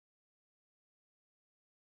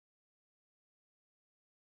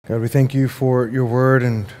God, we thank you for your word,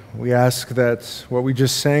 and we ask that what we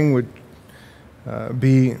just sang would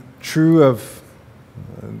be true of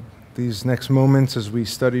these next moments as we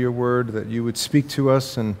study your word, that you would speak to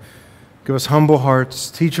us and give us humble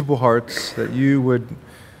hearts, teachable hearts, that you would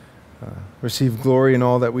receive glory in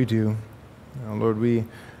all that we do. Lord, we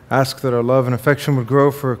ask that our love and affection would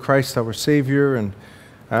grow for Christ our Savior, and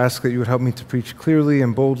I ask that you would help me to preach clearly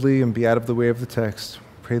and boldly and be out of the way of the text.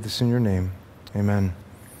 Pray this in your name. Amen.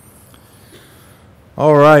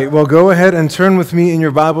 All right, well, go ahead and turn with me in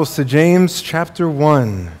your Bibles to James chapter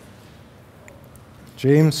 1.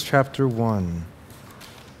 James chapter 1.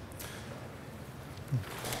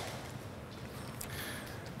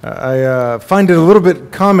 I find it a little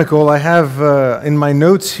bit comical. I have in my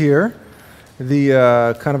notes here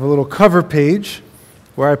the kind of a little cover page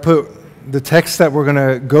where I put the text that we're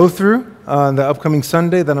going to go through on the upcoming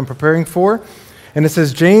Sunday that I'm preparing for. And it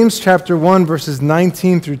says James chapter 1, verses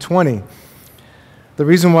 19 through 20. The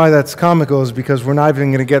reason why that's comical is because we're not even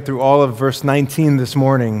going to get through all of verse 19 this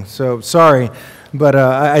morning. So sorry, but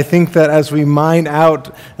I think that as we mine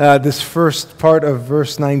out this first part of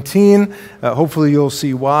verse 19, hopefully you'll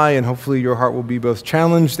see why, and hopefully your heart will be both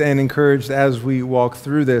challenged and encouraged as we walk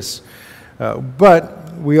through this.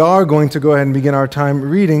 But we are going to go ahead and begin our time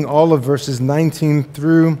reading all of verses 19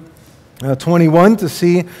 through 21 to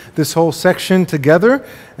see this whole section together,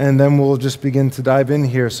 and then we'll just begin to dive in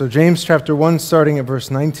here. So James chapter 1, starting at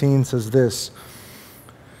verse 19, says this: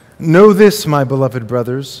 "Know this, my beloved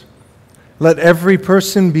brothers, let every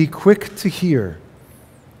person be quick to hear,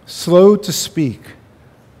 slow to speak,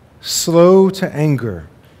 slow to anger.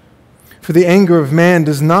 For the anger of man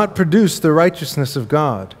does not produce the righteousness of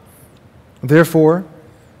God. Therefore,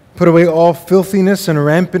 put away all filthiness and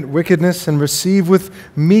rampant wickedness, and receive with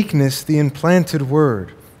meekness the implanted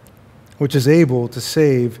word, which is able to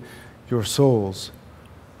save your souls."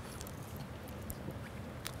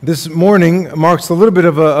 This morning marks a little bit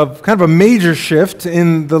of kind of a major shift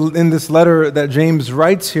in this letter that James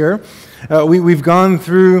writes here. We've gone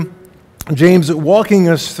through James walking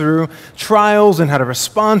us through trials and how to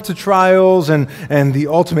respond to trials and the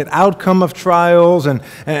ultimate outcome of trials, and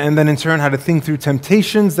then in turn how to think through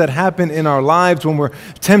temptations that happen in our lives when we're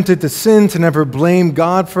tempted to sin, to never blame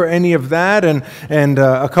God for any of that. And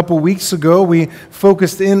a couple weeks ago we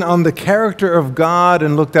focused in on the character of God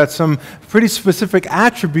and looked at some pretty specific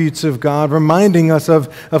attributes of God, reminding us of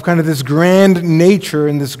kind of this grand nature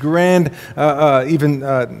and this grand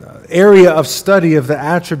area of study of the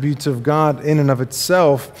attributes of God in and of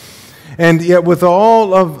itself. And yet with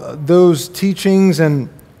all of those teachings and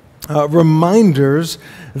reminders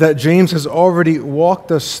that James has already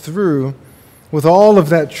walked us through, with all of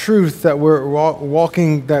that truth that we're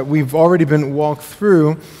walking, that we've already been walked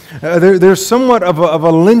through, there's somewhat of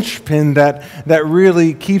a linchpin that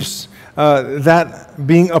really keeps that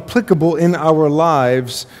being applicable in our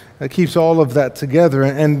lives, that keeps all of that together.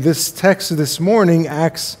 And this text this morning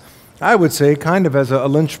acts, I would say, kind of as a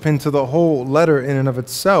linchpin to the whole letter in and of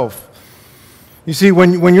itself. You see,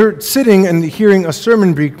 when you're sitting and hearing a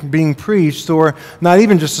sermon being preached, or not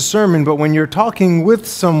even just a sermon, but when you're talking with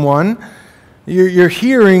someone, you're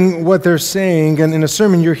hearing what they're saying, and in a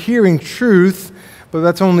sermon you're hearing truth, but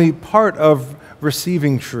that's only part of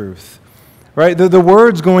receiving truth. Right? The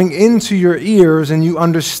words going into your ears and you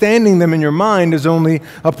understanding them in your mind is only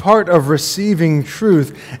a part of receiving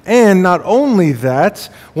truth. And not only that,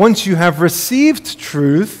 once you have received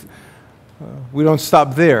truth, we don't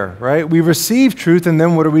stop there, right? We receive truth, and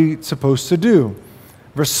then what are we supposed to do?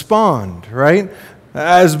 Respond, right?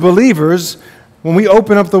 As believers, when we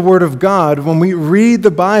open up the Word of God, when we read the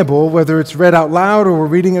Bible, whether it's read out loud or we're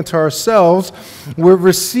reading it to ourselves, we're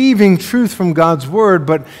receiving truth from God's Word,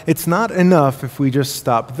 but it's not enough if we just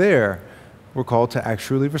stop there. We're called to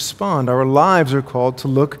actually respond. Our lives are called to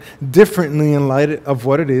look differently in light of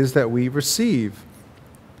what it is that we receive.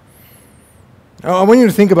 I want you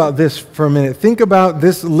to think about this for a minute. Think about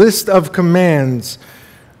this list of commands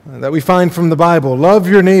that we find from the Bible. Love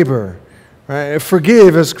your neighbor. Right?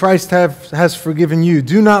 Forgive as Christ has forgiven you.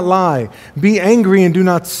 Do not lie. Be angry and do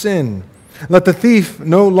not sin. Let the thief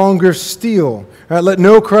no longer steal. Right? Let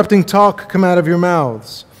no corrupting talk come out of your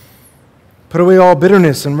mouths. Put away all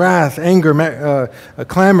bitterness and wrath, anger,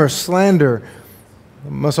 clamor, slander.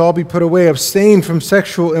 Must all be put away. Abstain from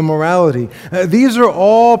sexual immorality. These are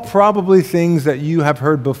all probably things that you have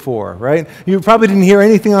heard before, right? You probably didn't hear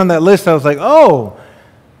anything on that list. I was like, oh,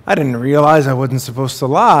 I didn't realize I wasn't supposed to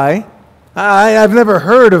lie. I've never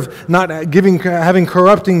heard of not having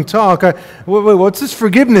corrupting talk. What's this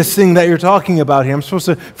forgiveness thing that you're talking about here? I'm supposed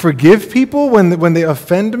to forgive people when they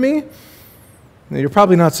offend me? Now, you're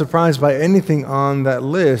probably not surprised by anything on that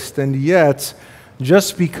list, and yet,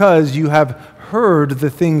 just because you have heard the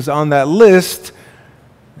things on that list,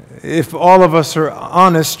 if all of us are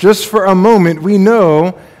honest, just for a moment, we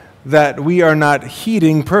know that we are not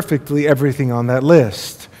heeding perfectly everything on that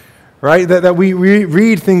list, right? That we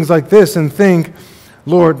read things like this and think,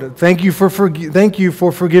 Lord, thank you for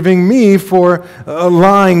forgiving me for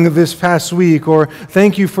lying this past week, or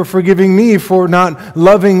thank you for forgiving me for not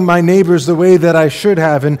loving my neighbors the way that I should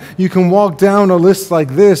have. And you can walk down a list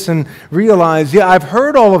like this and realize, yeah, I've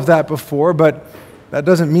heard all of that before, but that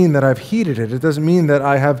doesn't mean that I've heeded it. It doesn't mean that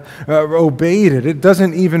I have obeyed it. It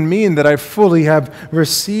doesn't even mean that I fully have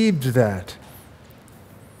received that.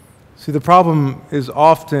 See, the problem is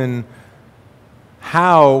often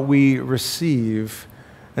how we receive,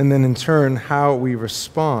 and then in turn, how we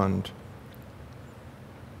respond.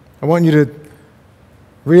 I want you to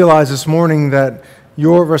realize this morning that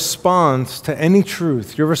your response to any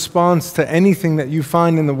truth, your response to anything that you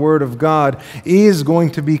find in the Word of God is going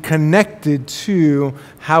to be connected to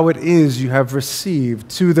how it is you have received,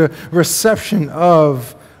 to the reception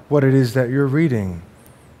of what it is that you're reading,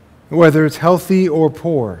 whether it's healthy or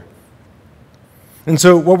poor. And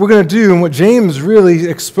so what we're going to do, and what James really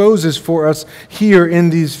exposes for us here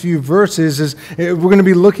in these few verses, is we're going to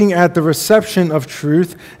be looking at the reception of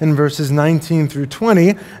truth in verses 19 through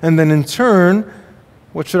 20, and then in turn,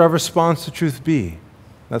 what should our response to truth be?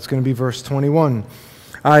 That's going to be verse 21.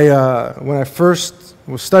 When I first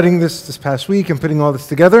was studying this past week and putting all this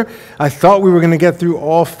together, I thought we were going to get through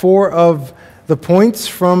all 4 of the points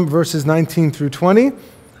from verses 19 through 20.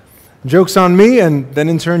 Joke's on me, and then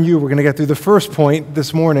in turn we're going to get through the first point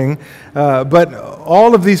this morning. But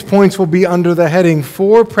all of these points will be under the heading,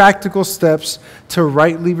 4 practical steps to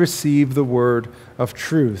rightly receive the word of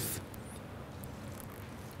truth.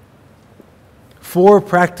 4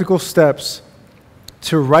 practical steps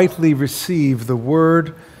to rightly receive the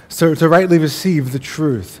word, to rightly receive the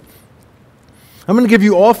truth. I'm going to give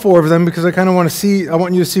you all 4 of them because I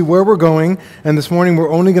want you to see where we're going. And this morning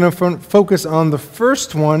we're only going to focus on the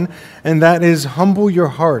first one, and that is humble your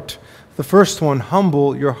heart. The first one,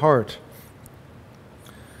 humble your heart.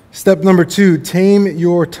 Step number 2, tame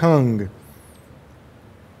your tongue.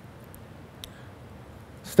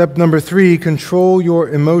 Step number 3, control your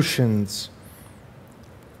emotions.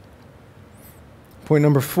 Point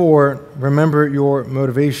number 4, remember your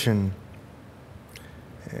motivation.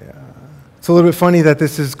 It's a little bit funny that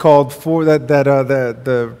this is called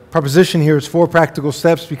the proposition here is 4 practical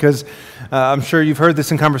steps, because I'm sure you've heard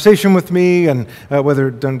this in conversation with me, and whether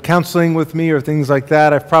done counseling with me or things like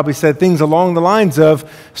that, I've probably said things along the lines of,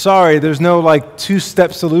 sorry, there's no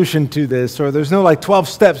 2-step solution to this, or there's no 12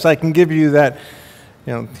 steps I can give you that,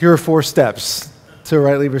 here are 4 steps to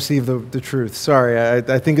rightly receive the truth. Sorry,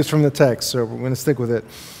 I think it's from the text, so we're going to stick with it.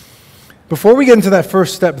 Before we get into that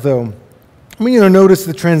first step, though, I want you to notice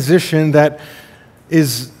the transition that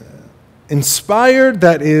is inspired,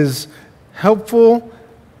 that is helpful,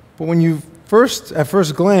 but when you at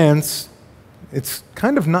first glance, it's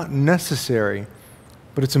kind of not necessary,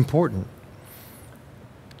 but it's important.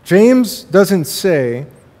 James doesn't say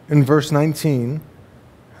in verse 19,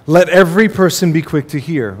 let every person be quick to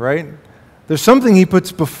hear, right? There's something he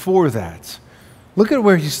puts before that. Look at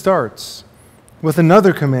where he starts with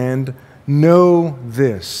another command, know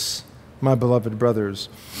this, my beloved brothers.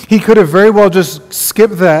 He could have very well just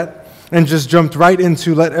skipped that and just jumped right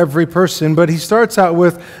into let every person, but he starts out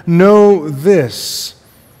with know this.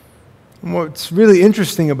 And what's really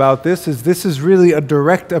interesting about this is really a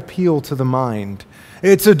direct appeal to the mind.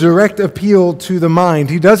 It's a direct appeal to the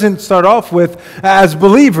mind. He doesn't start off with, as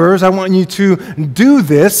believers, I want you to do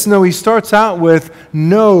this. No, he starts out with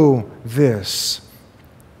know this.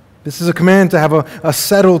 This is a command to have a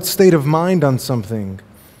settled state of mind on something.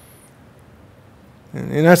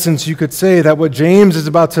 In essence, you could say that what James is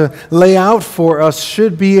about to lay out for us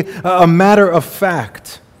should be a matter of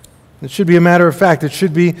fact. It should be a matter of fact. It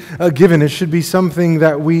should be a given. It should be something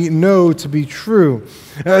that we know to be true.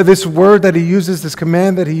 This word that he uses, this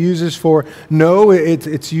command that he uses for know,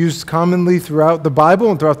 it's used commonly throughout the Bible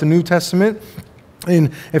and throughout the New Testament.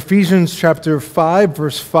 In Ephesians chapter 5,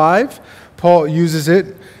 verse 5, Paul uses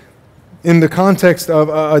it in the context of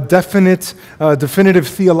a definitive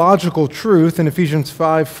theological truth. In Ephesians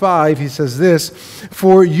 5:5, he says this,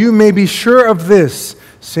 for you may be sure of this,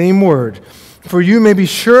 same word, for you may be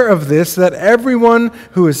sure of this, that everyone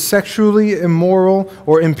who is sexually immoral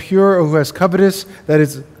or impure or who has covetous, that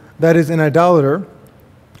is an idolater,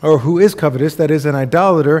 or who is covetous, that is, an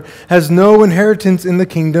idolater, has no inheritance in the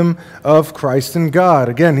kingdom of Christ and God.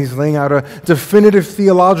 Again, he's laying out a definitive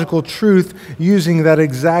theological truth using that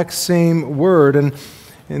exact same word. And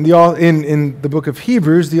in the book of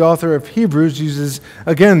Hebrews, the author of Hebrews uses,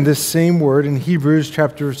 again, this same word in Hebrews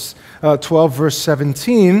chapter 12, verse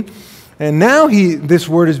 17. And now this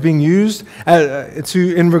word is being used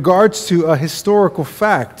in regards to a historical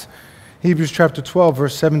fact. Hebrews chapter 12,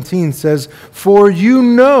 verse 17 says, "For you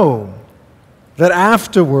know that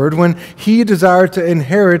afterward, when he desired to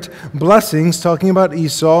inherit blessings," talking about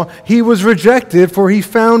Esau, "he was rejected, for he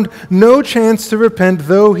found no chance to repent,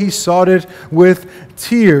 though he sought it with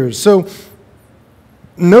tears." So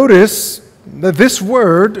notice that this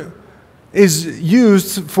word is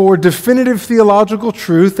used for definitive theological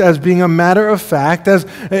truth as being a matter of fact, as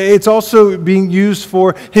it's also being used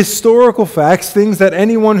for historical facts, things that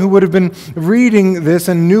anyone who would have been reading this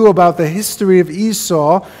and knew about the history of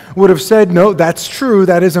Esau would have said, no, that's true,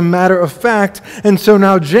 that is a matter of fact. And so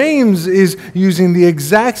now James is using the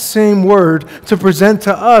exact same word to present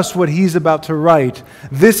to us what he's about to write.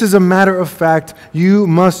 This is a matter of fact. You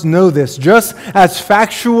must know this. Just as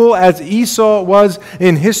factual as Esau was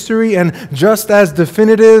in history and just as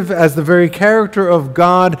definitive as the very character of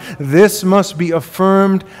God, this must be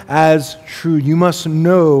affirmed as true. You must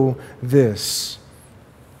know this.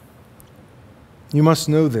 You must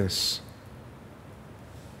know this.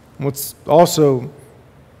 What's also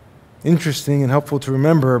interesting and helpful to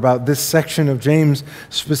remember about this section of James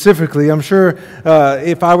specifically, I'm sure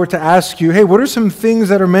if I were to ask you, hey, what are some things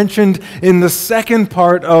that are mentioned in the second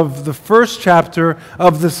part of the first chapter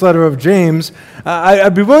of this letter of James,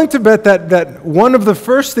 I'd be willing to bet that one of the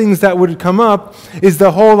first things that would come up is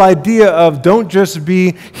the whole idea of don't just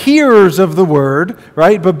be hearers of the word,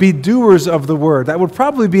 right, but be doers of the word. That would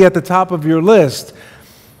probably be at the top of your list.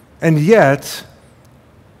 And yet,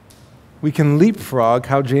 we can leapfrog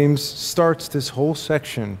how James starts this whole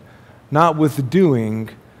section, not with doing,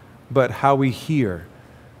 but how we hear,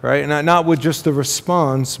 right? Not with just the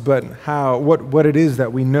response, but what it is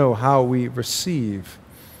that we know, how we receive.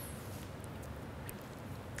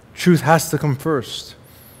 Truth has to come first.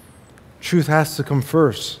 Truth has to come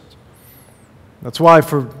first. That's why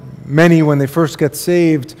for many, when they first get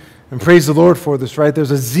saved, and praise the Lord for this, right?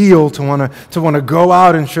 There's a zeal to want to go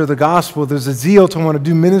out and share the gospel. There's a zeal to want to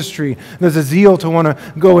do ministry. There's a zeal to want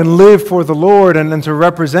to go and live for the Lord and to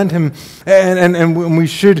represent Him. And we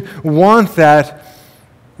should want that.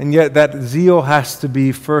 And yet that zeal has to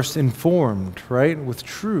be first informed, right, with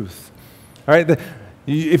truth. All right?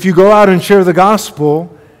 If you go out and share the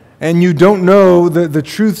gospel and you don't know the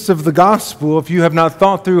truths of the gospel, if you have not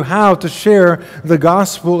thought through how to share the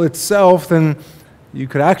gospel itself, then you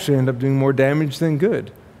could actually end up doing more damage than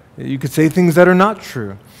good. You could say things that are not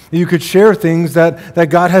true. You could share things that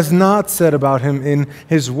God has not said about Him in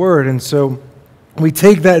His Word. And so we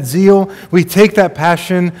take that zeal, we take that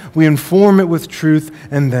passion, we inform it with truth,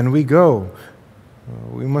 and then we go.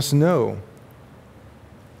 We must know.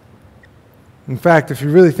 In fact, if you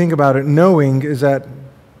really think about it, knowing is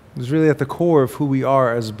really at the core of who we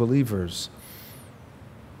are as believers.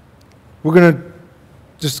 We're going to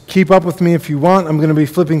just keep up with me if you want. I'm going to be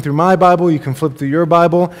flipping through my Bible. You can flip through your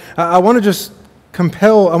Bible. I want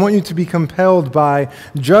you to be compelled by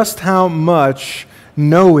just how much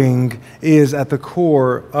knowing is at the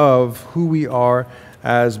core of who we are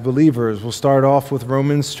as believers. We'll start off with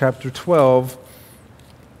Romans chapter 12,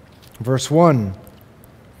 verse 1.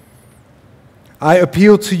 I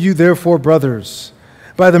appeal to you, therefore, brothers,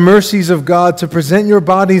 by the mercies of God, to present your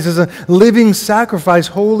bodies as a living sacrifice,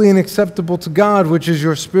 holy and acceptable to God, which is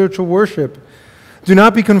your spiritual worship. Do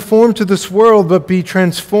not be conformed to this world, but be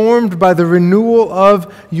transformed by the renewal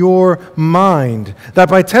of your mind, that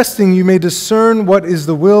by testing you may discern what is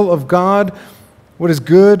the will of God, what is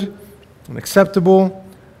good and acceptable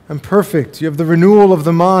and perfect. You have the renewal of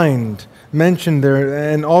the mind mentioned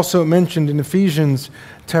there, and also mentioned in Ephesians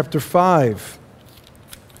chapter 5.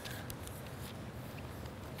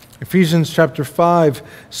 Ephesians chapter 5,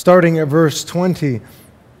 starting at verse 20.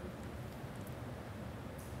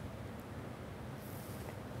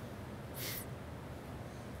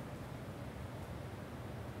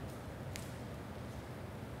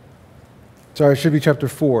 Sorry, it should be chapter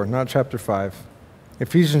 4, not chapter 5.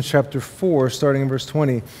 Ephesians chapter 4, starting in verse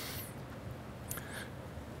 20.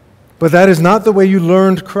 But that is not the way you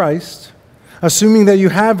learned Christ, assuming that you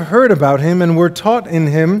have heard about Him and were taught in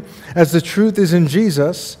Him, as the truth is in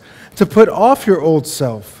Jesus, to put off your old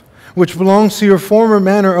self, which belongs to your former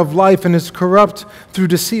manner of life and is corrupt through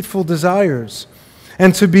deceitful desires,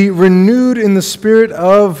 and to be renewed in the spirit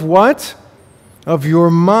of what? Of your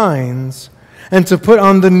minds, and to put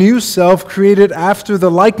on the new self created after the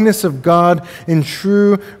likeness of God in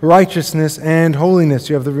true righteousness and holiness.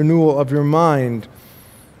 You have the renewal of your mind.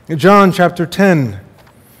 John chapter 10,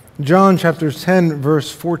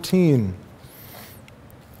 verse 14.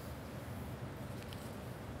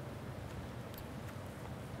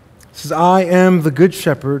 It says, I am the good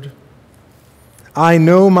shepherd. I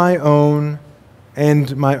know my own,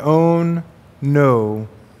 and my own know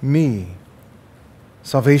me.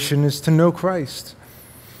 Salvation is to know Christ.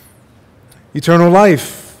 Eternal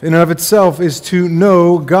life in and of itself is to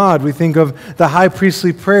know God. We think of the high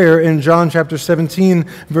priestly prayer in John chapter 17,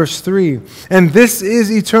 verse 3. And this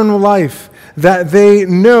is eternal life, that they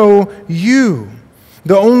know you,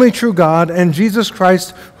 the only true God, and Jesus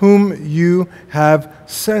Christ, whom you have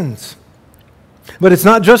sent. But it's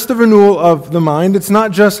not just the renewal of the mind. It's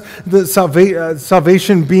not just the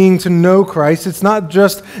salvation being to know Christ. It's not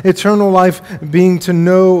just eternal life being to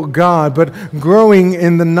know God. But growing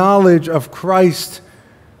in the knowledge of Christ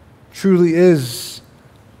truly is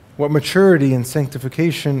what maturity and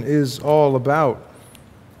sanctification is all about.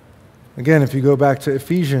 Again, if you go back to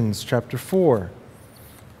Ephesians chapter 4.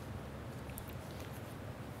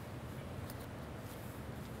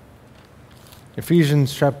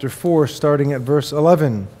 Ephesians chapter 4, starting at verse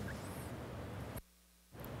 11.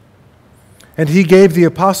 And he gave the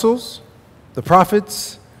apostles, the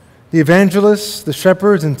prophets, the evangelists, the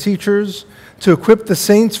shepherds and teachers to equip the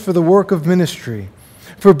saints for the work of ministry,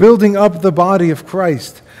 for building up the body of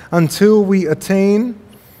Christ, until we attain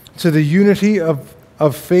to the unity of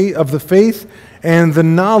the faith and the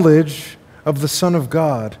knowledge of the Son of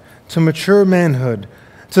God, to mature manhood,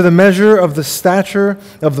 to the measure of the stature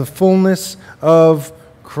of the fullness of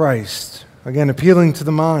Christ. Again, appealing to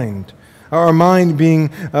the mind. Our mind being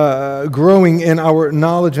growing in our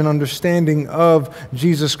knowledge and understanding of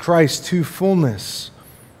Jesus Christ to fullness.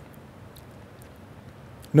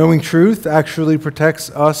 Knowing truth actually protects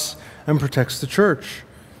us and protects the church.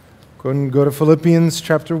 Go to Philippians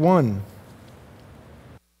chapter 1.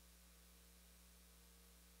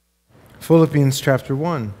 Philippians chapter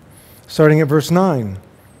 1, starting at verse 9.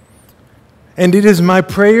 And it is my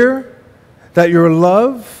prayer that your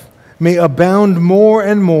love may abound more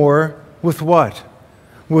and more with what?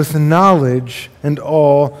 With knowledge and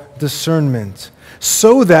all discernment.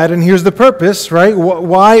 So that, and here's the purpose, right?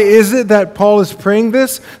 Why is it that Paul is praying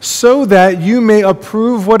this? So that you may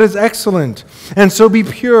approve what is excellent, and so be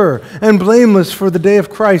pure and blameless for the day of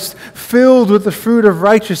Christ, filled with the fruit of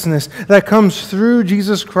righteousness that comes through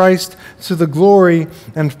Jesus Christ to the glory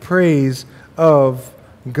and praise of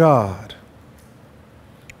God.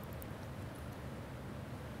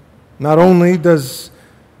 Not only does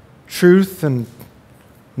truth and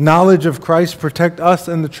knowledge of Christ protect us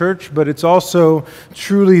and the church, but it's also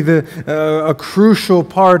truly a crucial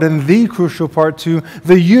part and the crucial part to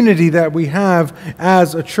the unity that we have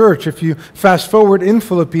as a church. If you fast forward in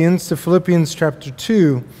Philippians to Philippians chapter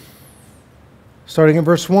 2, starting at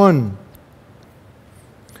verse 1.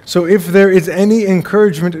 So if there is any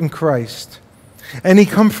encouragement in Christ, any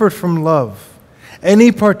comfort from love,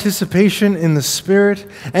 any participation in the Spirit,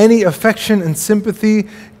 any affection and sympathy,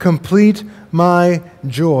 complete my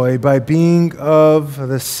joy by being of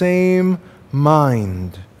the same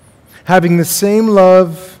mind, having the same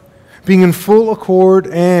love, being in full accord,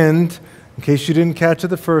 and, in case you didn't catch it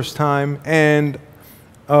the first time, and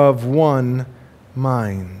of one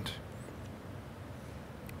mind.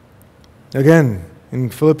 Again,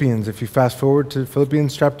 in Philippians, if you fast forward to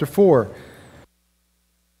Philippians chapter 4,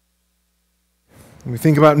 we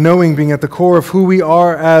think about knowing being at the core of who we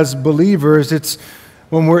are as believers. It's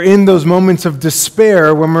when we're in those moments of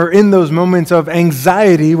despair, when we're in those moments of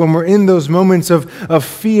anxiety, when we're in those moments of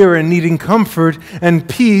fear and needing comfort and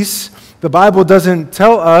peace. The Bible doesn't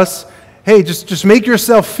tell us, hey, just make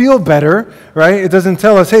yourself feel better, right? It doesn't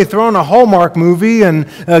tell us, hey, throw on a Hallmark movie and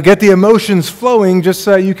get the emotions flowing just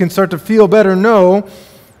so you can start to feel better. No.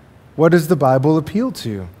 What does the Bible appeal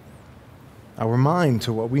to? Our mind,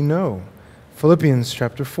 to what we know. Philippians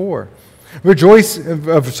chapter 4.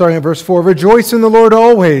 Starting at verse 4. Rejoice in the Lord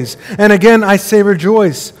always. And again, I say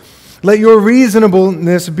rejoice. Let your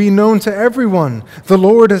reasonableness be known to everyone. The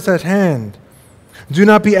Lord is at hand. Do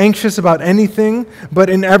not be anxious about anything,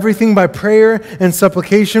 but in everything by prayer and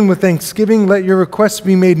supplication with thanksgiving, let your requests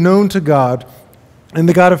be made known to God. And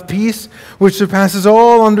the God of peace, which surpasses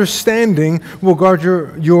all understanding, will guard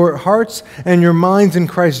your hearts and your minds in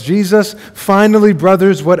Christ Jesus. Finally,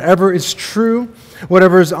 brothers, whatever is true,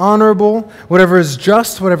 whatever is honorable, whatever is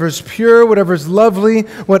just, whatever is pure, whatever is lovely,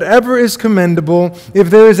 whatever is commendable, if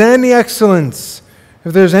there is any excellence,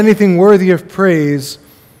 if there is anything worthy of praise,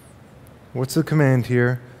 what's the command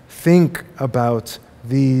here? think about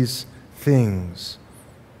these things.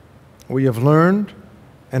 What you have learned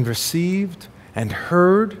and received and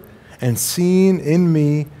heard and seen in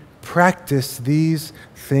me, practice these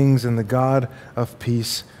things, and the God of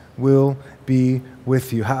peace will be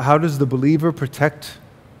with you. How does the believer protect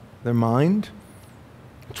their mind?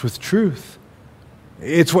 It's with truth.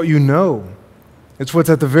 It's what you know. It's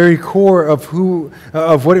what's at the very core of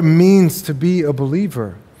what it means to be a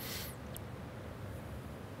believer.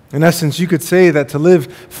 In essence, you could say that to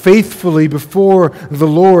live faithfully before the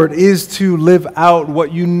Lord is to live out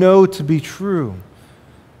what you know to be true.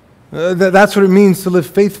 That's what it means to live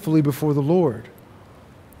faithfully before the Lord.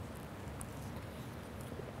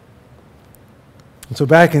 And so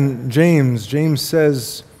back in James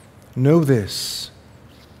says, know this,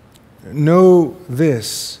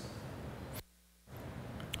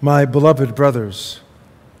 my beloved brothers.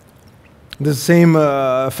 The same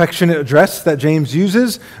affectionate address that James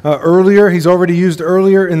uses earlier, he's already used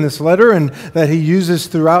earlier in this letter, and that he uses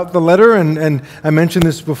throughout the letter. And I mentioned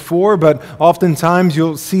this before, but oftentimes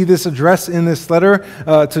you'll see this address in this letter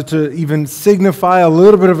to even signify a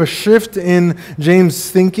little bit of a shift in James'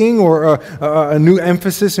 thinking, or a new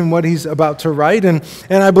emphasis in what he's about to write. And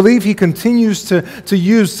I believe he continues to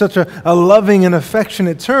use such a loving and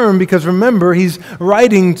affectionate term because, remember, he's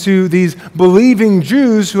writing to these believing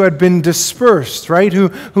Jews who had been dispersed, right?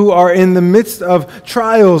 Who are in the midst of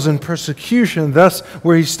trials and persecution. Thus,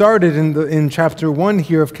 where he started in chapter 1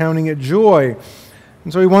 here of counting it joy.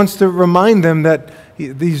 And so he wants to remind them that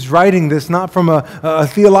he's writing this not from a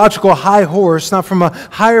theological high horse, not from a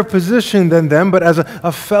higher position than them, but as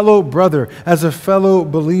a fellow brother, as a fellow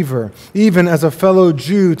believer, even as a fellow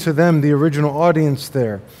Jew to them, the original audience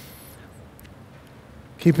there.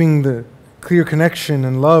 Keeping the clear connection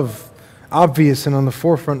and love obvious and on the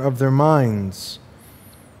forefront of their minds.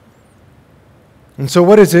 And so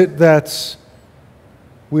what is it that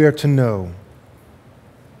we are to know?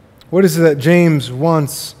 What is it that James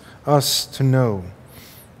wants us to know?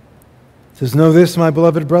 He says, know this, my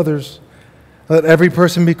beloved brothers, let every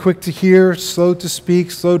person be quick to hear, slow to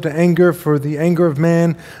speak, slow to anger, for the anger of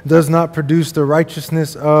man does not produce the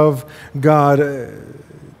righteousness of God.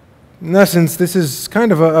 In essence, this is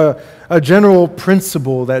kind of a general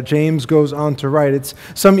principle that James goes on to write.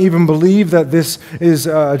 Some even believe that this is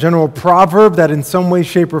a general proverb that in some way,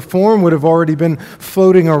 shape, or form would have already been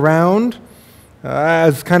floating around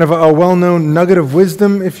as kind of a well-known nugget of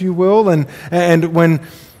wisdom, if you will. And when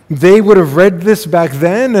they would have read this back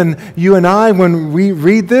then, and you and I, when we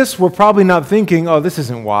read this, we're probably not thinking, oh, this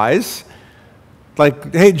isn't wise.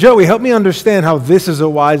 Like, hey, Joey, help me understand how this is a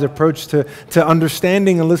wise approach to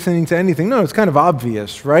understanding and listening to anything. No, it's kind of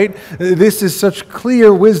obvious, right? This is such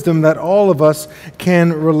clear wisdom that all of us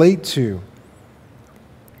can relate to.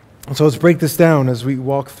 So let's break this down as we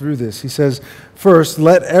walk through this. He says, first,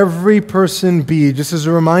 let every person be. Just as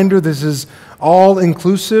a reminder, this is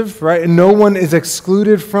all-inclusive, right? And no one is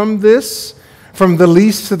excluded from this. From the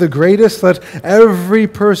least to the greatest, let every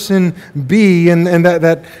person be. And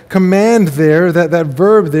that command there, that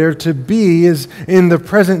verb there, to be, is in the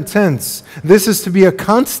present tense. This is to be a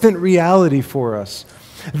constant reality for us.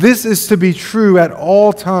 This is to be true at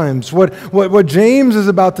all times. What James is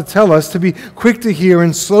about to tell us, to be quick to hear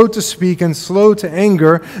and slow to speak and slow to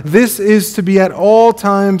anger, this is to be at all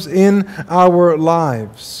times in our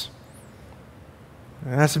lives.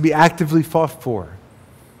 It has to be actively fought for.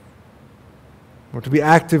 Or to be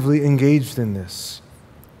actively engaged in this.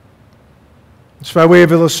 Just by way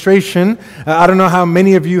of illustration, I don't know how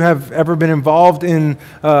many of you have ever been involved in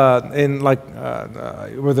whether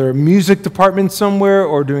a music department somewhere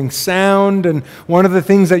or doing sound, and one of the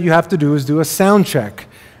things that you have to do is do a sound check.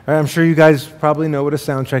 I'm sure you guys probably know what a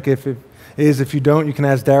sound check is. If you don't, you can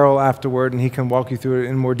ask Daryl afterward and he can walk you through it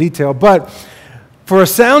in more detail. But for a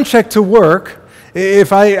sound check to work,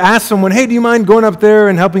 if I ask someone, hey, do you mind going up there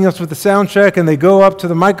and helping us with the sound check? And they go up to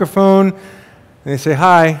the microphone and they say,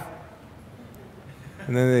 hi.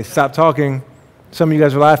 And then they stop talking. Some of you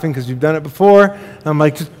guys are laughing because you've done it before. I'm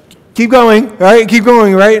like, just keep going, right? Keep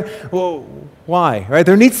going, right? Well, why, right?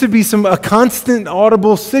 There needs to be a constant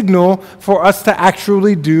audible signal for us to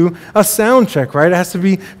actually do a sound check, right? It has to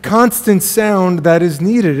be constant sound that is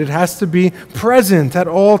needed. It has to be present at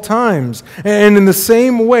all times. And in the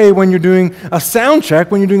same way, when you're doing a sound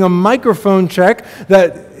check, when you're doing a microphone check,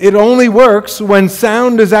 that it only works when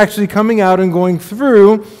sound is actually coming out and going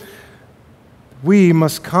through, we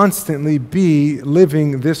must constantly be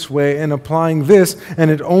living this way and applying this, and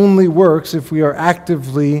it only works if we are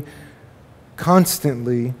actively,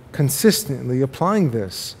 constantly, consistently applying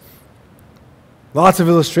this. Lots of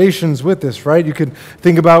illustrations with this, right? You could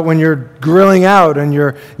think about when you're grilling out and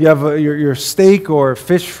you have your steak or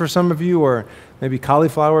fish for some of you, or maybe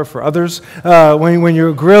cauliflower for others. When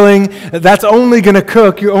you're grilling, that's only going to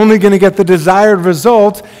cook. You're only going to get the desired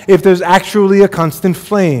result if there's actually a constant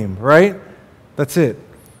flame, right? That's it.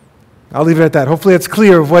 I'll leave it at that. Hopefully it's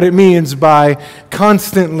clear of what it means by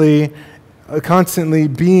constantly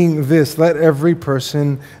being this. Let every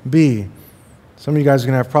person be. Some of you guys are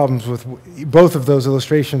going to have problems with both of those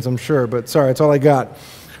illustrations, I'm sure, but sorry, that's all I got.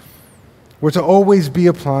 We're to always be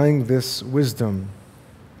applying this wisdom.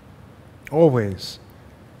 Always.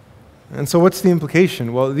 And so what's the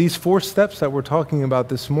implication? Well, these 4 steps that we're talking about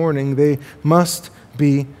this morning, they must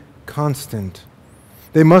be constant.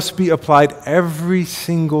 They must be applied every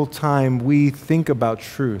single time we think about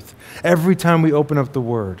truth, every time we open up the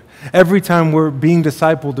Word, every time we're being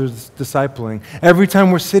discipled or discipling, every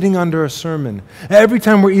time we're sitting under a sermon, every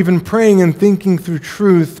time we're even praying and thinking through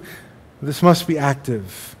truth. This must be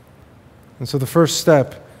active. And so the first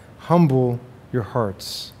step, humble your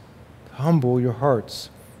hearts. Humble your hearts.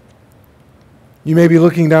 You may be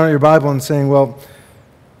looking down at your Bible and saying, well,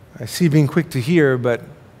 I see being quick to hear, but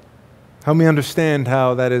help me understand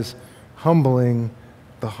how that is humbling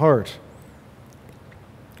the heart.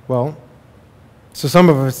 Well, so some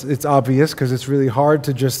of us, it's obvious because it's really hard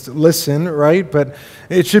to just listen, right? But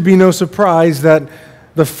it should be no surprise that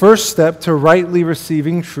the first step to rightly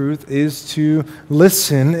receiving truth is to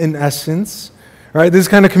listen in essence, right? This is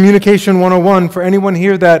kind of communication 101 for anyone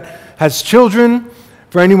here that has children,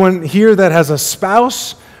 for anyone here that has a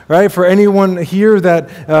spouse, right? For anyone here that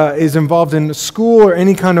is involved in school or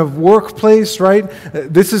any kind of workplace, right?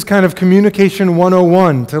 This is kind of communication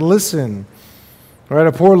 101, to listen. Right?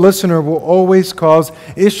 A poor listener will always cause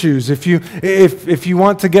issues. If you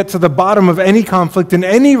want to get to the bottom of any conflict in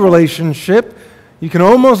any relationship, you can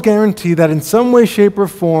almost guarantee that in some way, shape, or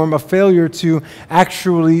form, a failure to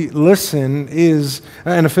actually listen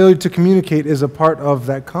and a failure to communicate is a part of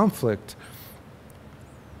that conflict.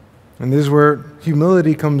 And this is where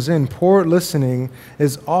humility comes in. Poor listening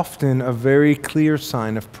is often a very clear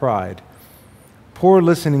sign of pride. Poor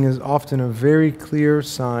listening is often a very clear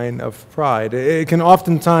sign of pride. It can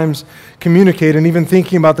oftentimes communicate, and even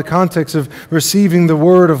thinking about the context of receiving the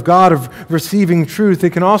Word of God, of receiving truth,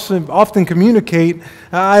 it can also often communicate,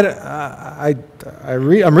 I'm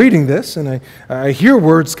reading this, and I hear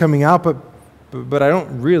words coming out, but I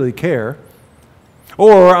don't really care.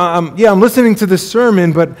 Or, I'm listening to this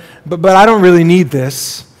sermon, but I don't really need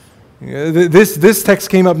this. This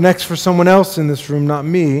text came up next for someone else in this room, not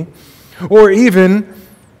me. Or even,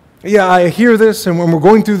 I hear this, and when we're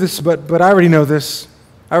going through this, but I already know this.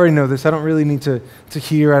 I don't really need to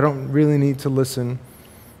hear. I don't really need to listen.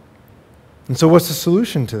 And so what's the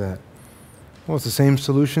solution to that? Well, it's the same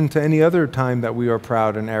solution to any other time that we are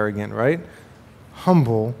proud and arrogant, right?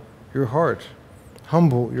 Humble your heart.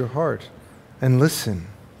 Humble your heart. And listen.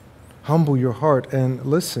 Humble your heart and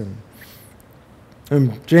listen.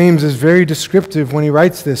 And James is very descriptive when he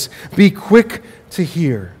writes this. Be quick to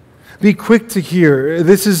hear. Be quick to hear.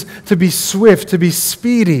 This is to be swift, to be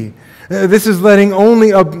speedy. This is letting only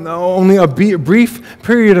a brief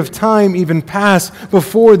period of time even pass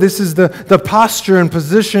before this is the posture and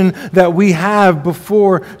position that we have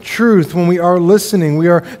before truth when we are listening. We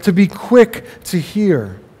are to be quick to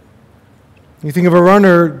hear. You think of a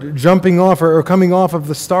runner jumping off or coming off of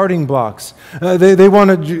the starting blocks. They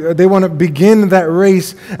want to begin that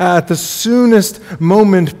race at the soonest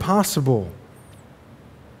moment possible.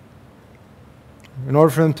 In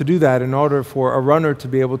order for them to do that, in order for a runner to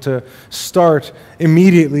be able to start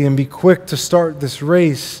immediately and be quick to start this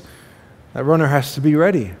race, that runner has to be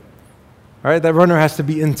ready. All right? That runner has to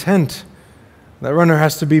be intent. That runner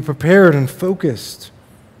has to be prepared and focused.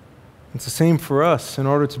 It's the same for us. In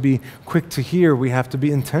order to be quick to hear, we have to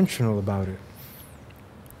be intentional about it.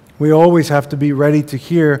 We always have to be ready to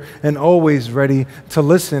hear and always ready to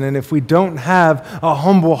listen. And if we don't have a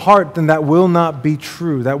humble heart, then that will not be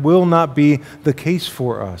true. That will not be the case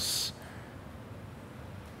for us.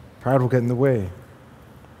 Pride will get in the way.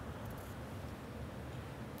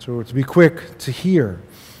 So we're to be quick to hear.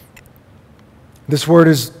 This word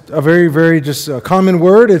is a very, very just a common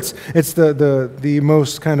word. It's the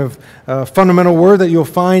most kind of fundamental word that you'll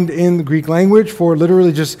find in the Greek language for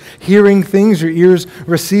literally just hearing things, your ears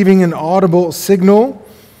receiving an audible signal.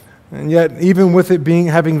 And yet, even with it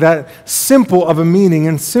having that simple of a meaning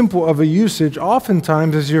and simple of a usage,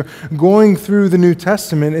 oftentimes as you're going through the New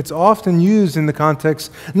Testament, it's often used in the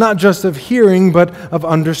context not just of hearing, but of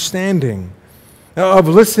understanding, of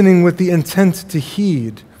listening with the intent to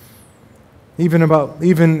heed. Even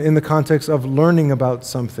in the context of learning about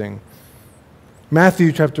something.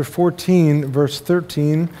 Matthew chapter 14, verse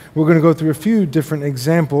 13, we're going to go through a few different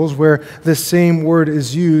examples where the same word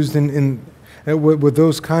is used with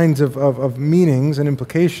those kinds of meanings and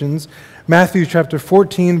implications. Matthew chapter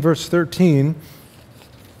 14, verse 13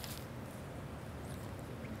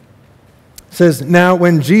 says, "Now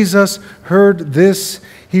when Jesus heard this,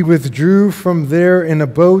 he withdrew from there in a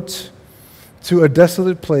boat to a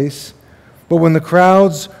desolate place. But when the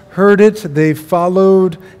crowds heard it, they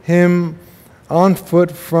followed him on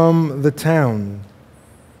foot from the towns.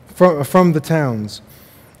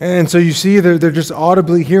 And so you see, they're just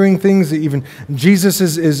audibly hearing things. Even Jesus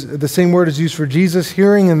is the same word is used for Jesus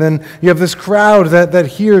hearing, and then you have this crowd that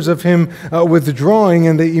hears of him withdrawing,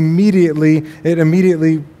 and it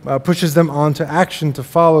immediately pushes them on to action to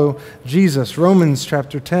follow Jesus. Romans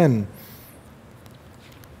chapter 10,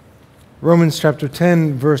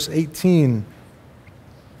 verse 18.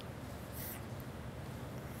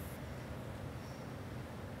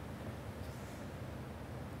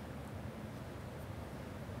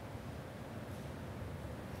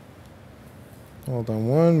 Hold on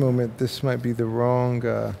one moment. This might be the wrong...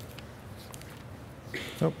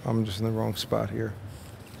 I'm just in the wrong spot here.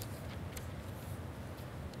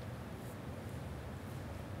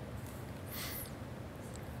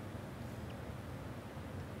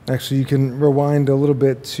 Actually, you can rewind a little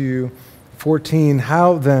bit to 14.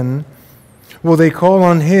 How then will they call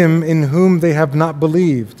on him in whom they have not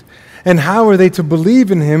believed? And how are they to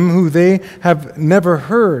believe in him who they have never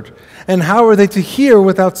heard? And how are they to hear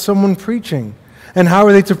without someone preaching? And how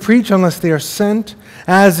are they to preach unless they are sent?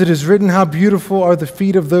 As it is written, how beautiful are the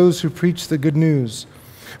feet of those who preach the good news.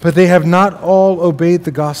 But they have not all obeyed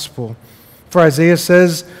the gospel. For Isaiah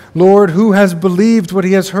says, Lord, who has believed what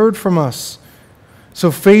he has heard from us?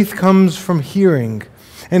 So faith comes from hearing,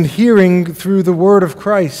 and hearing through the word of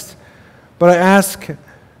Christ. But I ask,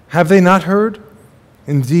 have they not heard?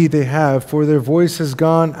 Indeed they have, for their voice has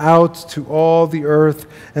gone out to all the earth,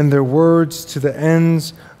 and their words to the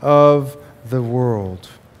ends of the world.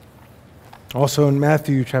 Also in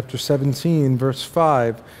Matthew chapter 17, verse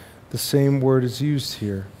 5, the same word is used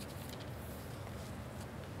here.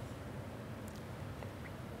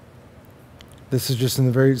 This is just in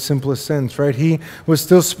the very simplest sense, right? He was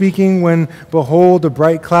still speaking when, behold, a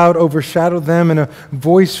bright cloud overshadowed them, and a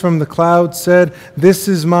voice from the cloud said, "This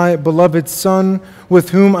is my beloved Son, with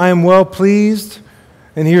whom I am well pleased."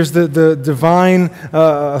 And here's the divine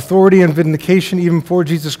authority and vindication even for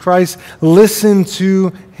Jesus Christ. Listen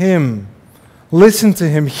to him. Listen to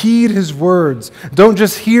him. Heed his words. Don't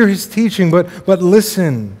just hear his teaching, but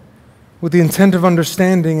listen with the intent of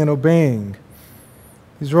understanding and obeying.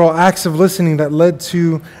 These are all acts of listening that led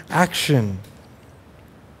to action.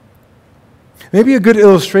 Maybe a good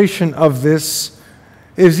illustration of this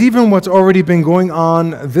is even what's already been going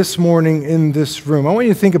on this morning in this room. I want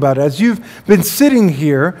you to think about it. As you've been sitting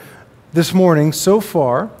here this morning so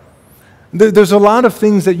far, there's a lot of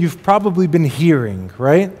things that you've probably been hearing,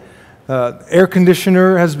 right? Air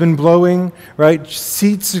conditioner has been blowing, right?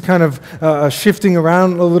 Seats are kind of shifting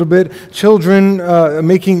around a little bit. Children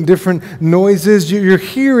making different noises. You're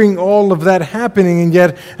hearing all of that happening, and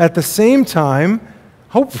yet at the same time,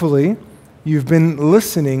 hopefully, you've been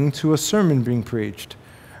listening to a sermon being preached.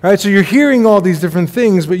 All right, so you're hearing all these different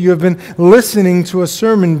things, but you have been listening to a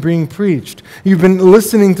sermon being preached. You've been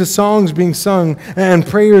listening to songs being sung and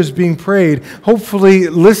prayers being prayed, hopefully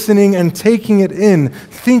listening and taking it in,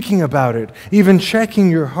 thinking about it, even checking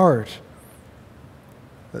your heart.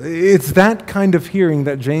 It's that kind of hearing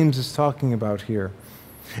that James is talking about here.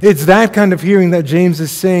 It's that kind of hearing that James is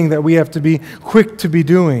saying that we have to be quick to be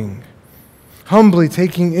doing, humbly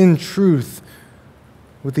taking in truth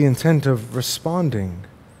with the intent of responding.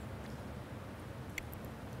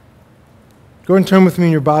 Go and turn with me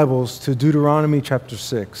in your Bibles to Deuteronomy chapter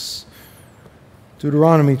 6.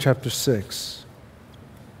 Deuteronomy chapter 6.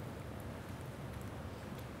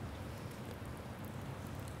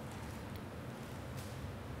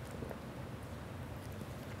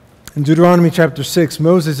 In Deuteronomy chapter 6,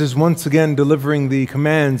 Moses is once again delivering the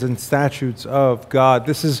commands and statutes of God.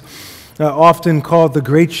 This is often called the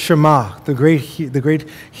Great Shema, the great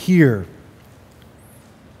hear.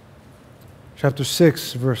 Chapter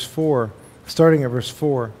 6, verse 4. Starting at verse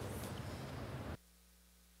 4.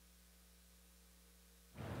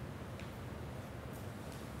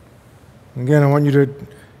 Again, I want you to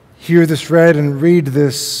hear this read and read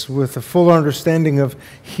this with a full understanding of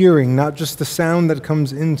hearing, not just the sound that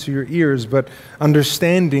comes into your ears, but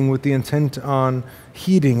understanding with the intent on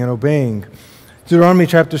heeding and obeying. Deuteronomy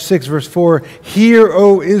chapter 6, verse 4. Hear,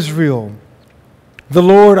 O Israel, the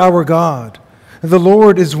Lord our God, the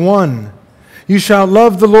Lord is one. You shall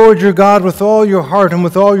love the Lord your God with all your heart and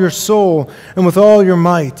with all your soul and with all your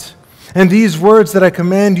might. And these words that I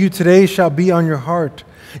command you today shall be on your heart.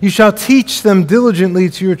 You shall teach them diligently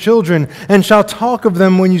to your children, and shall talk of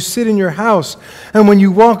them when you sit in your house, and when you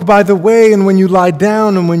walk by the way, and when you lie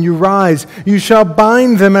down, and when you rise. You shall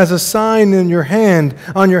bind them as a sign on your hand,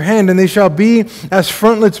 and they shall be as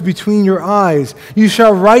frontlets between your eyes. You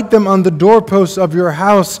shall write them on the doorposts of your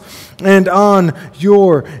house and on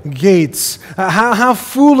your gates. How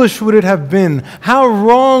foolish would it have been? How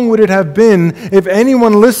wrong would it have been if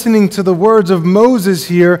anyone listening to the words of Moses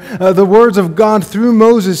here, the words of God through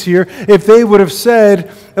Moses here, if they would have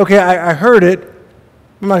said, okay, I heard it,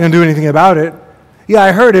 I'm not going to do anything about it. Yeah,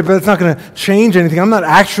 I heard it, but it's not going to change anything. I'm not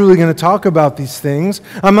actually going to talk about these things.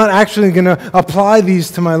 I'm not actually going to apply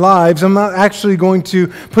these to my lives. I'm not actually going to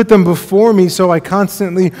put them before me so I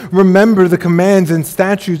constantly remember the commands and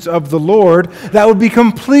statutes of the Lord. That would be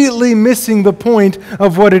completely missing the point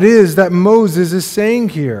of what it is that Moses is saying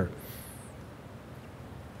here.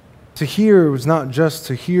 To hear was not just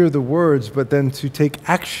to hear the words, but then to take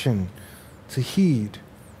action, to heed.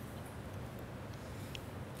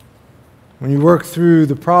 When you work through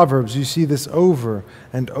the Proverbs, you see this over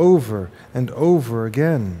and over and over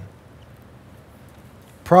again.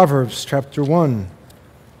 Proverbs chapter 1,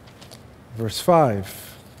 verse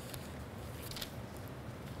 5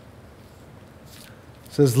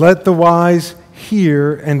 says, "Let the wise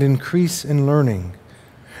hear and increase in learning,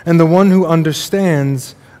 and the one who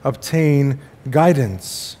understands obtain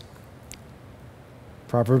guidance."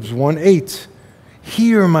 Proverbs 1:8,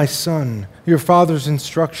 "Hear, my son, your father's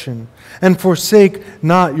instruction, and forsake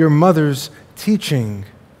not your mother's teaching."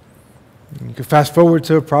 You can fast forward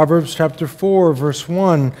to Proverbs chapter 4, verse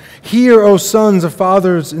 1. "Hear, O sons, a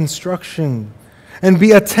father's instruction, and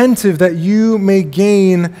be attentive that you may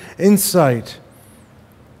gain insight."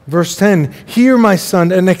 Verse 10, "Hear, my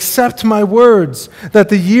son, and accept my words, that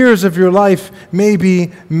the years of your life may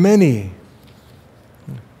be many."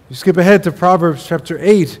 You skip ahead to Proverbs chapter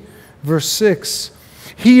 8, verse 6.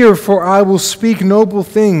 "Hear, for I will speak noble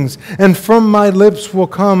things, and from my lips will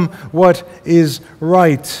come what is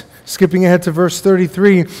right." Skipping ahead to verse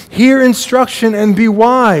 33, "Hear instruction and be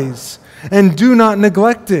wise, and do not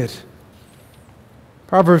neglect it."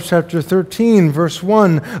 Proverbs chapter 13, verse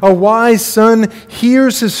 1, "A wise son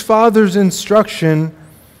hears his father's instruction,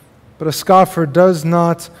 but a scoffer does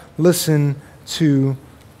not listen to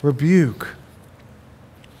rebuke."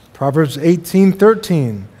 Proverbs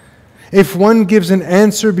 18:13, "If one gives an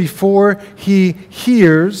answer before he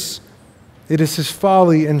hears, it is his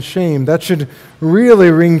folly and shame." That should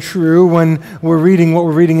really ring true when we're reading what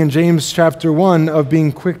we're reading in James chapter 1 of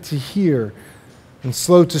being quick to hear and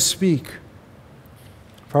slow to speak.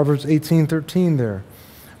 Proverbs 18:13 there.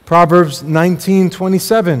 Proverbs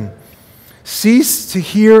 19:27, "Cease to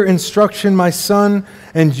hear instruction, my son,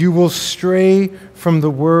 and you will stray from the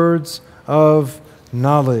words of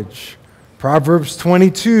knowledge." Proverbs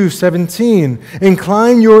 22:17,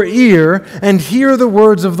 "Incline your ear and hear the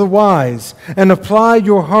words of the wise, and apply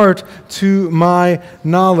your heart to my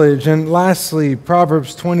knowledge." And lastly,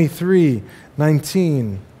 Proverbs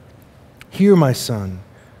 23:19, "Hear, my son,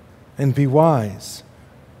 and be wise,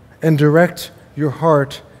 and direct your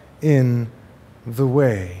heart in the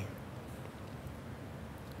way."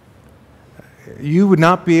 You would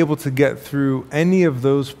not be able to get through any of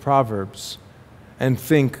those Proverbs and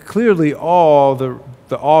think clearly all the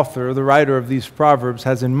author, the writer of these Proverbs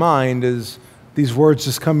has in mind is these words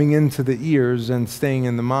just coming into the ears and staying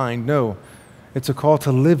in the mind. No, it's a call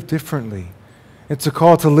to live differently. It's a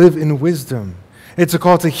call to live in wisdom. It's a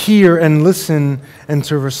call to hear and listen and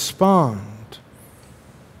to respond.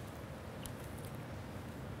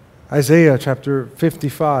 Isaiah chapter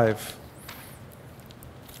 55.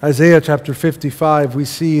 Isaiah chapter 55, we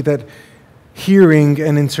see that hearing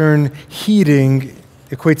and in turn heeding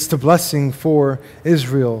equates to blessing for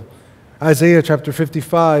Israel. Isaiah chapter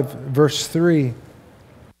 55, verse 3.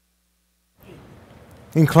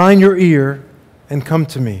 "Incline your ear and come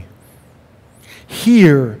to me.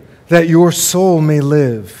 Hear that your soul may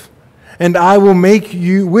live, and I will make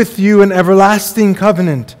you with you an everlasting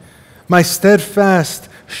covenant, my steadfast,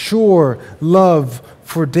 sure love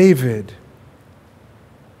for David."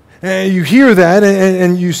 And you hear that,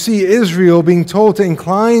 and you see Israel being told to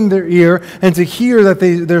incline their ear and to hear that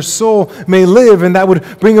their soul may live, and that would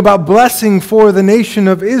bring about blessing for the nation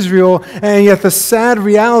of Israel. And yet the sad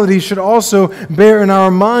reality should also bear in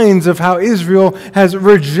our minds of how Israel has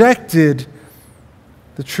rejected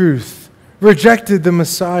the truth, rejected the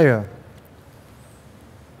Messiah.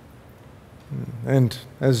 And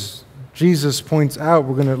as Jesus points out,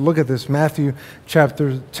 we're going to look at this, Matthew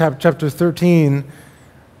chapter 13,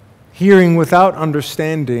 hearing without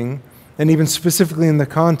understanding, and even specifically in the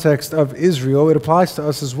context of Israel, it applies to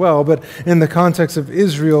us as well, but in the context of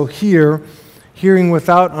Israel here, hearing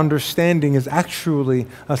without understanding is actually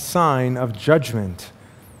a sign of judgment.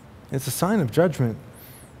 It's a sign of judgment.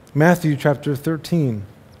 Matthew chapter 13,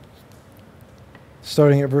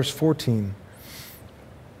 starting at verse 14.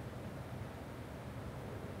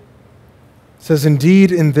 It says,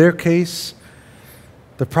 "Indeed, in their case,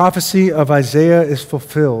 the prophecy of Isaiah is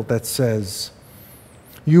fulfilled that says,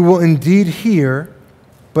 'You will indeed hear,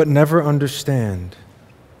 but never understand.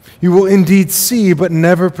 You will indeed see, but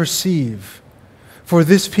never perceive. For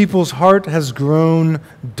this people's heart has grown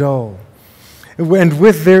dull. And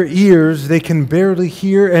with their ears they can barely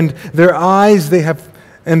hear, and their eyes they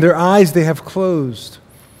have closed,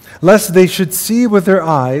 lest they should see with their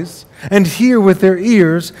eyes, and hear with their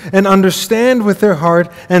ears, and understand with their heart,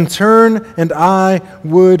 and turn, and I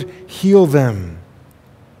would heal them.'"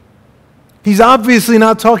 He's obviously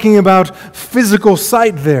not talking about physical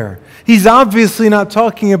sight there. He's obviously not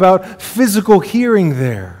talking about physical hearing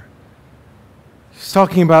there. He's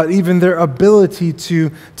talking about even their ability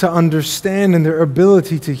to understand and their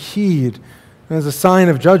ability to heed. And as a sign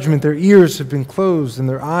of judgment, their ears have been closed and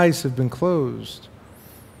their eyes have been closed.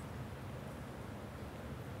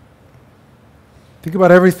 Think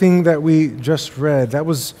about everything that we just read. That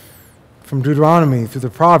was from Deuteronomy through the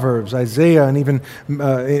Proverbs, Isaiah, and even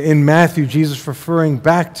in Matthew, Jesus referring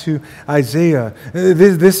back to Isaiah.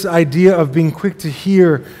 This idea of being quick to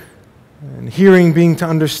hear, and hearing being to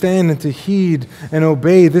understand and to heed and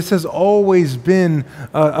obey, this has always been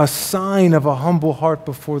a sign of a humble heart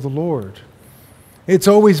before the Lord. It's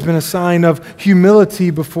always been a sign of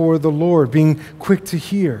humility before the Lord, being quick to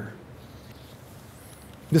hear.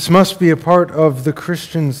 This must be a part of the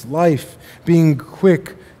Christian's life, being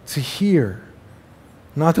quick to hear.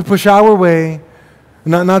 Not to push our way,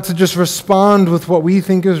 not to just respond with what we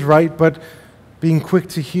think is right, but being quick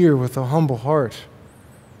to hear with a humble heart.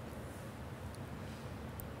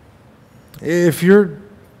 If you're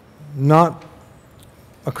not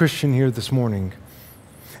a Christian here this morning,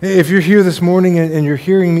 if you're here this morning and you're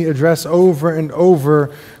hearing me address over and over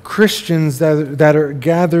Christians that are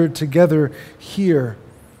gathered together here,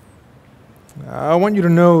 I want you to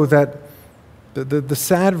know that the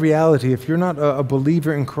sad reality, if you're not a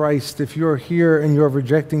believer in Christ, if you're here and you're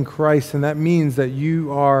rejecting Christ, then that means that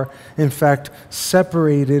you are, in fact,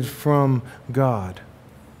 separated from God.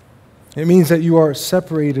 It means that you are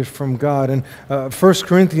separated from God. And 1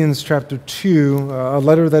 Corinthians chapter 2, a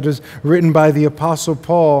letter that is written by the Apostle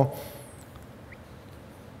Paul,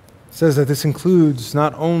 says that this includes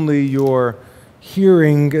not only your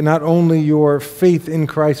hearing, not only your faith in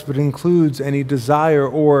Christ, but includes any desire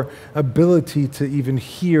or ability to even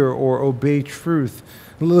hear or obey truth.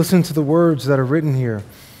 Listen to the words that are written here.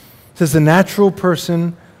 It says, "The natural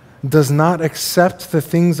person does not accept the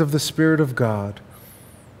things of the Spirit of God.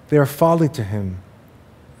 They are folly to him."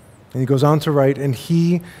 And he goes on to write, "And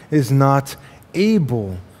he is not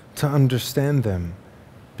able to understand them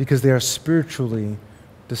because they are spiritually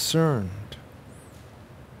discerned."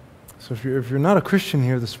 So if you're not a Christian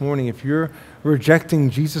here this morning, if you're rejecting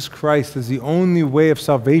Jesus Christ as the only way of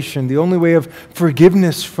salvation, the only way of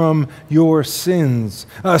forgiveness from your sins.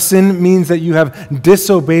 Sin means that you have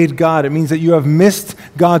disobeyed God. It means that you have missed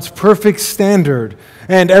God's perfect standard.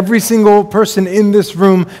 And every single person in this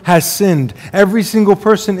room has sinned. Every single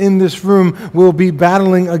person in this room will be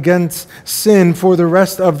battling against sin for the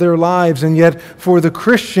rest of their lives. And yet, for the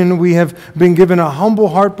Christian, we have been given a humble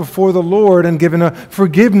heart before the Lord and given a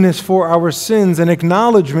forgiveness for our sins, an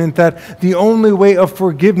acknowledgement that the only way of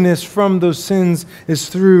forgiveness from those sins is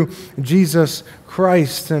through Jesus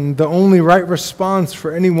Christ. And the only right response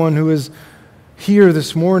for anyone who is here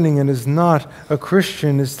this morning and is not a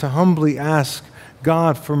Christian is to humbly ask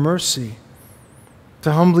God for mercy,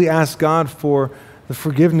 to humbly ask God for the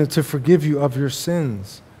forgiveness, to forgive you of your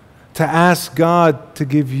sins, to ask God to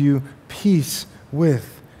give you peace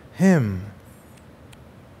with Him.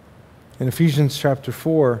 In Ephesians chapter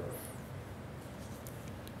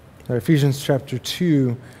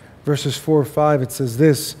 2, verses 4 or 5, it says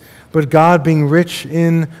this, "But God, being rich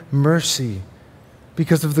in mercy,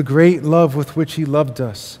 because of the great love with which He loved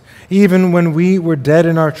us, even when we were dead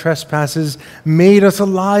in our trespasses, made us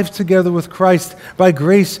alive together with Christ. By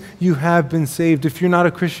grace you have been saved." If you're not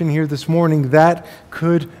a Christian here this morning, that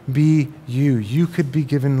could be you. You could be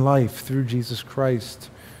given life through Jesus Christ.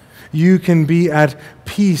 You can be at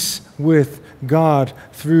peace with God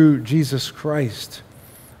through Jesus Christ.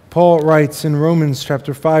 Paul writes in Romans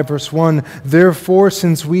chapter 5, verse 1, "Therefore,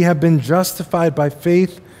 since we have been justified by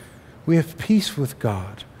faith, we have peace with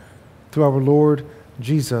God through our Lord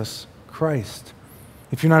Jesus Christ."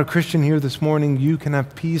 If you're not a Christian here this morning, you can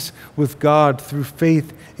have peace with God through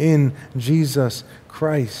faith in Jesus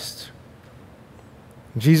Christ.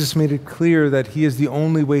 Jesus made it clear that He is the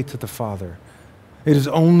only way to the Father. It is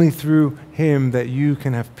only through Him that you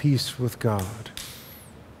can have peace with God.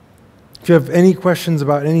 If you have any questions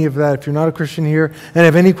about any of that, if you're not a Christian here and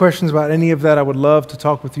have any questions about any of that, I would love to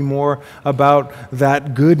talk with you more about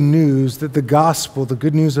that good news, that the gospel, the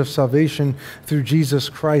good news of salvation through Jesus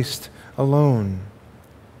Christ alone.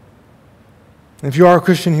 If you are a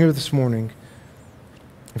Christian here this morning,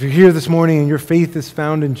 if you're here this morning and your faith is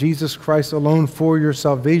found in Jesus Christ alone for your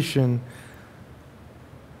salvation,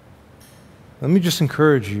 let me just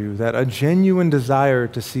encourage you that a genuine desire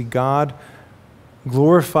to see God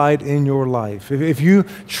glorified in your life, if you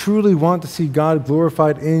truly want to see God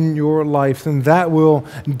glorified in your life, then that will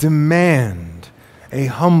demand a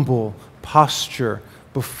humble posture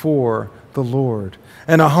before the Lord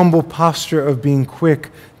and a humble posture of being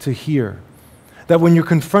quick to hear. That when you're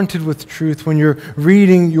confronted with truth, when you're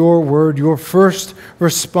reading your word, your first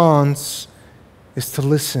response is to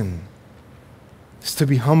listen, is to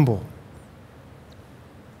be humble.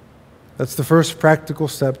 That's the first practical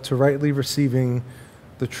step to rightly receiving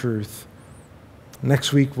the truth.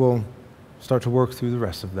 Next week, we'll start to work through the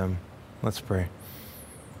rest of them. Let's pray.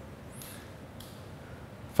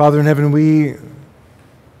 Father in heaven, we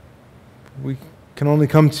can only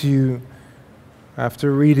come to you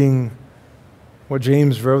after reading what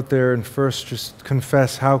James wrote there and first just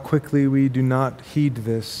confess how quickly we do not heed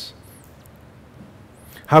this.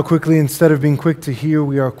 How quickly, instead of being quick to hear,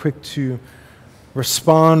 we are quick to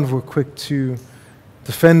respond, we're quick to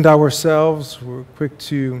defend ourselves, we're quick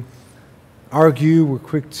to argue, we're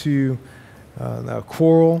quick to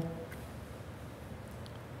quarrel.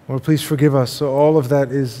 Lord, please forgive us. So all of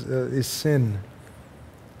that is sin.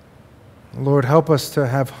 Lord, help us to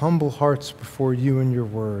have humble hearts before you and your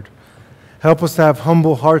word. Help us to have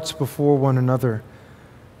humble hearts before one another.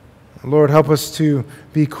 Lord, help us to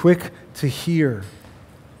be quick to hear.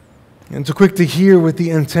 And to quick to hear with the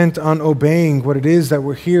intent on obeying what it is that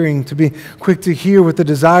we're hearing. To be quick to hear with the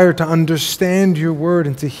desire to understand your word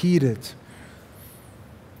and to heed it.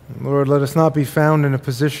 Lord, let us not be found in a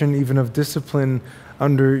position even of discipline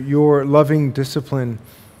under your loving discipline.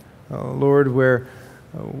 Lord, where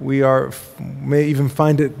we may even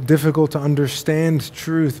find it difficult to understand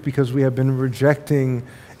truth because we have been rejecting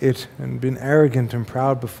it and been arrogant and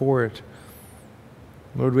proud before it.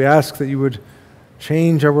 Lord, we ask that you would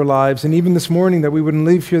change our lives, and even this morning that we wouldn't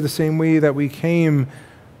leave here the same way that we came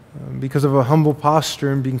because of a humble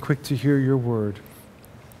posture and being quick to hear your word.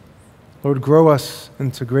 Lord, grow us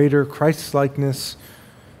into greater Christ-likeness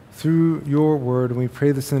through your word, and we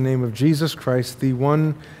pray this in the name of Jesus Christ, the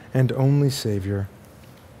one and only Savior.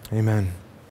 Amen.